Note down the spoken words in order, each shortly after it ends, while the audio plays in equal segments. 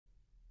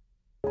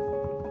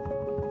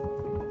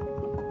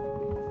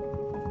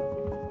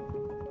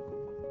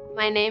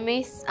My name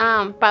is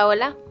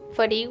Paola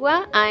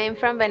Forigua. I am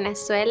from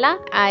Venezuela.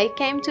 I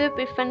came to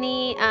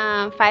Epiphany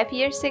 5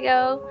 years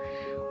ago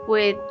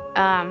with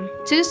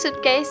 2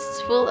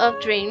 suitcases full of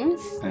dreams.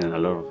 And a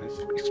lot of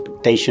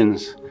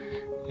expectations.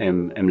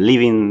 I'm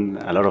living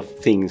a lot of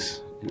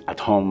things at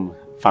home,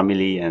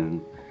 family,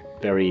 and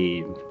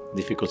very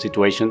difficult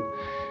situation,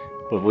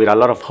 but with a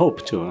lot of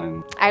hope too.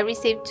 And I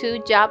received 2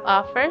 job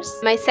offers.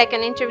 My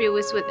second interview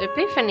was with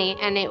Epiphany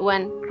and it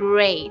went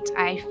great.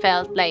 I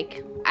felt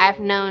like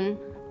I've known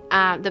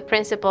the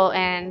principal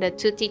and the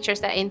 2 teachers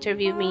that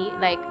interviewed me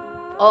like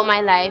all my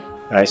life.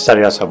 I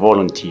started as a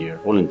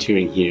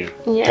volunteering here,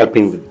 Yes.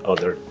 helping with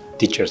other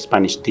teachers,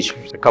 Spanish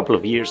teachers. A couple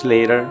of years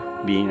later,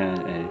 being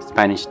a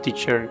Spanish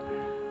teacher,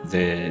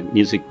 the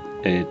music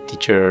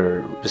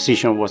teacher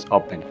position was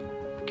open.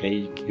 Okay,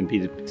 you can be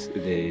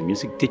the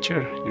music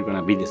teacher, you're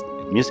gonna be the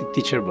music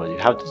teacher, but you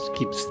have to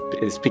keep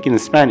speaking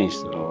Spanish.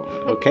 So,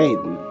 okay,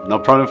 no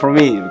problem for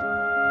me.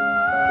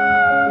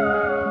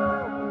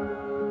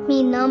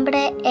 Mi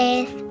nombre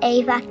es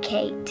Ava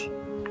Kate.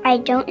 I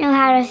don't know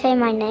how to say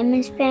my name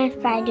in Spanish,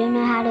 but I do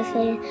know how to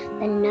say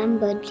the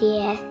number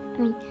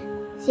 10.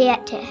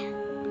 Siete.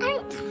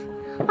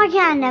 Why can't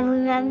I never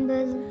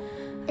remember?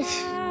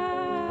 It's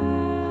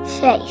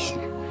 6.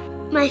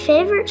 My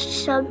favorite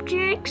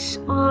subjects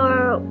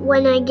are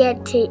when I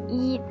get to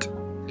eat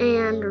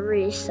and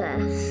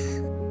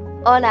recess.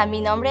 Hola,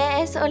 mi nombre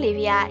es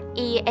Olivia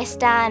y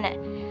están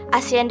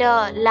haciendo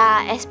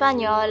la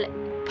español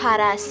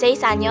para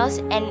 6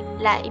 años en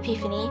la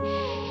Epiphany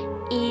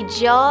y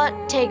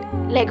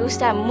le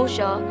gusta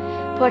mucho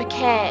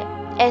porque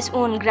es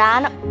una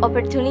gran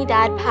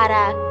oportunidad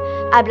para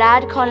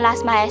hablar con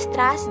las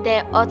maestras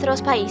de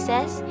otros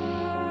países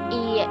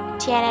y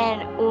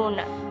tienen un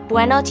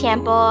buen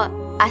tiempo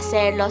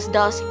hacer los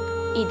 2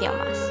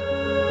 idiomas.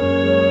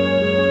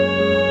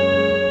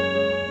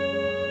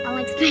 I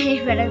like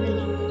Spanish better than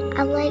English.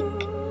 I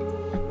like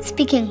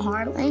speaking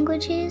hard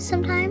languages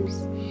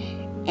sometimes.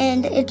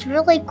 And it's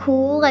really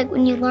cool, like,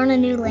 when you learn a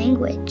new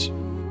language.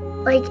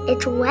 Like,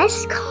 it's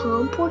less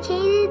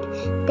complicated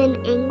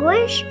than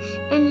English,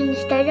 and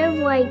instead of,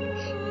 like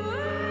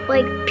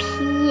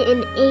P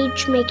and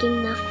H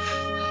making the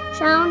F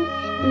sound,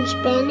 in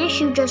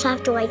Spanish, you just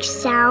have to, like,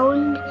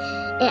 sound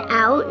it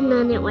out, and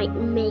then it, like,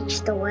 makes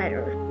the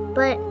letter.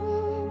 But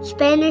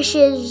Spanish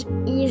is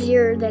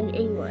easier than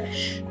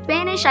English.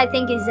 Spanish, I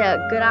think, is a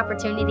good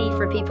opportunity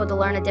for people to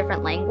learn a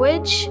different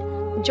language.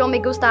 Yo me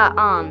gusta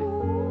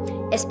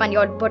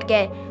español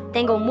porque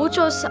tengo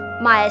muchos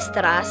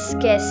maestras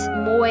que es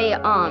muy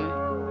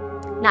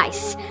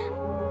nice.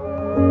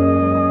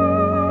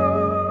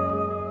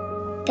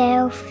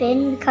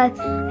 Delphin, because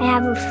I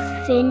have a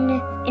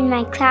fin in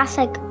my class,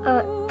 like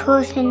a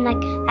person, like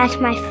that's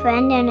my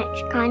friend, and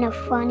it's kind of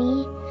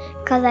funny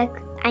because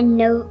like I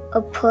know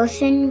a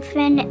person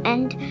fin,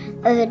 and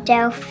the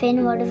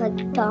delphin word is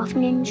like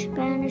dolphin in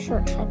Spanish, so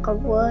it's like a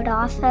word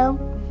also.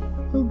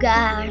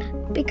 Jugar,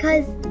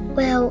 because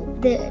well,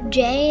 the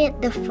J at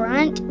the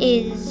front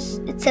it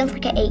sounds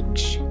like an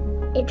H.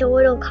 It's a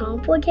little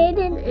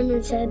complicated, and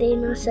it's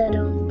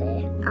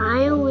rinoceronte.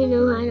 I only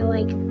know how to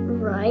like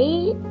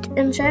write.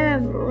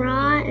 Instead of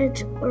ra,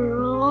 it's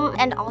ra.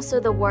 And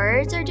also the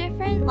words are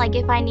different. Like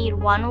if I need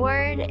one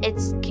word,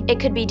 it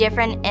could be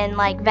different in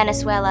like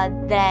Venezuela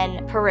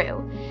than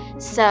Peru.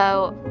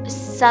 So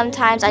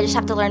sometimes I just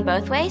have to learn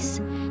both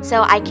ways,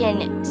 so I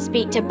can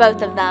speak to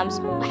both of them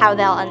how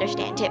they'll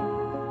understand too.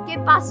 ¿Qué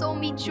pasó,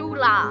 mi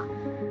chula?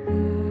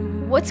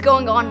 What's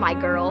going on, my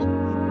girl?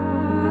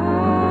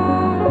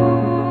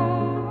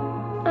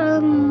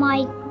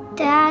 My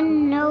dad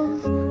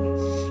knows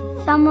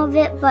some of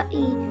it, but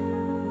he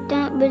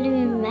don't really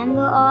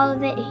remember all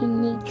of it. He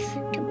needs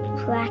to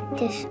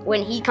practice.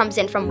 When he comes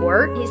in from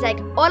work, he's like,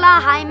 hola,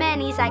 Jaime,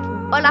 and he's like,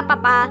 hola,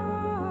 papa.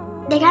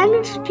 They kind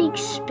of speak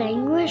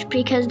Spanglish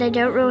because they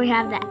don't really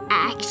have the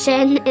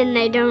accent and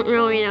they don't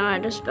really know how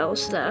to spell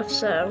stuff,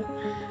 so.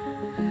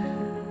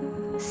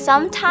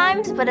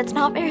 Sometimes, but it's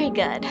not very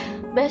good.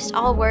 Most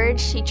all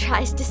words she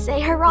tries to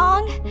say are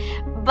wrong,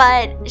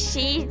 but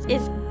she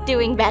is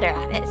doing better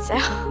at it, so.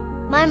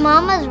 My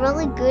mama's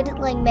really good at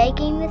like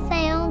making the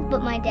sounds,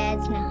 but my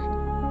dad's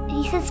not.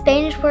 He says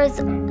Spanish words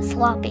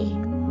sloppy.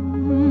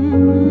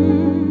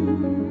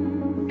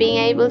 Being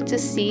able to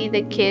see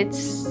the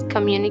kids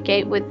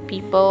communicate with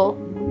people,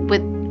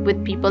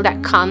 with people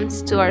that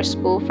comes to our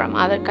school from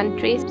other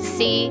countries,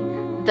 see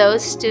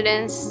those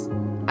students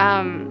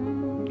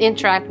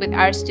interact with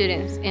our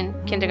students in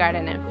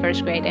kindergarten and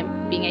 1st grade,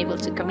 and being able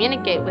to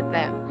communicate with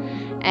them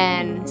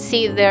and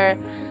see their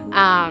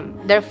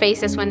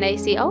faces when they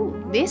see, oh,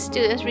 these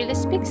students really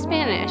speak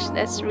Spanish.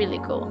 That's really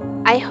cool.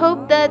 I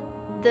hope that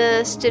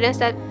the students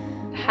that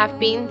have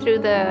been through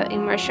the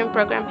immersion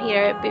program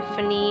here at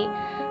Epiphany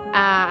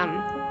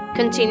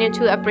continue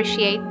to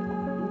appreciate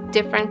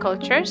different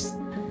cultures.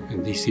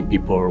 And they see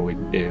people with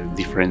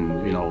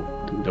different,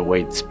 the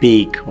way they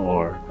speak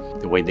or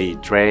the way they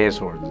dress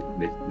or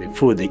the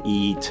food they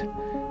eat.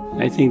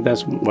 I think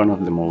that's one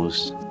of the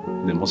most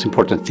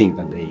important things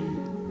that they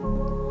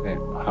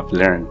have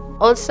learned.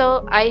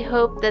 Also, I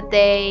hope that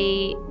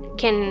they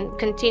can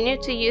continue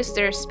to use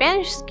their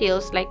Spanish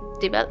skills, like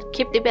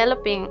keep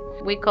developing.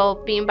 We call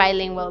being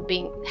bilingual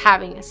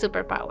having a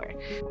superpower.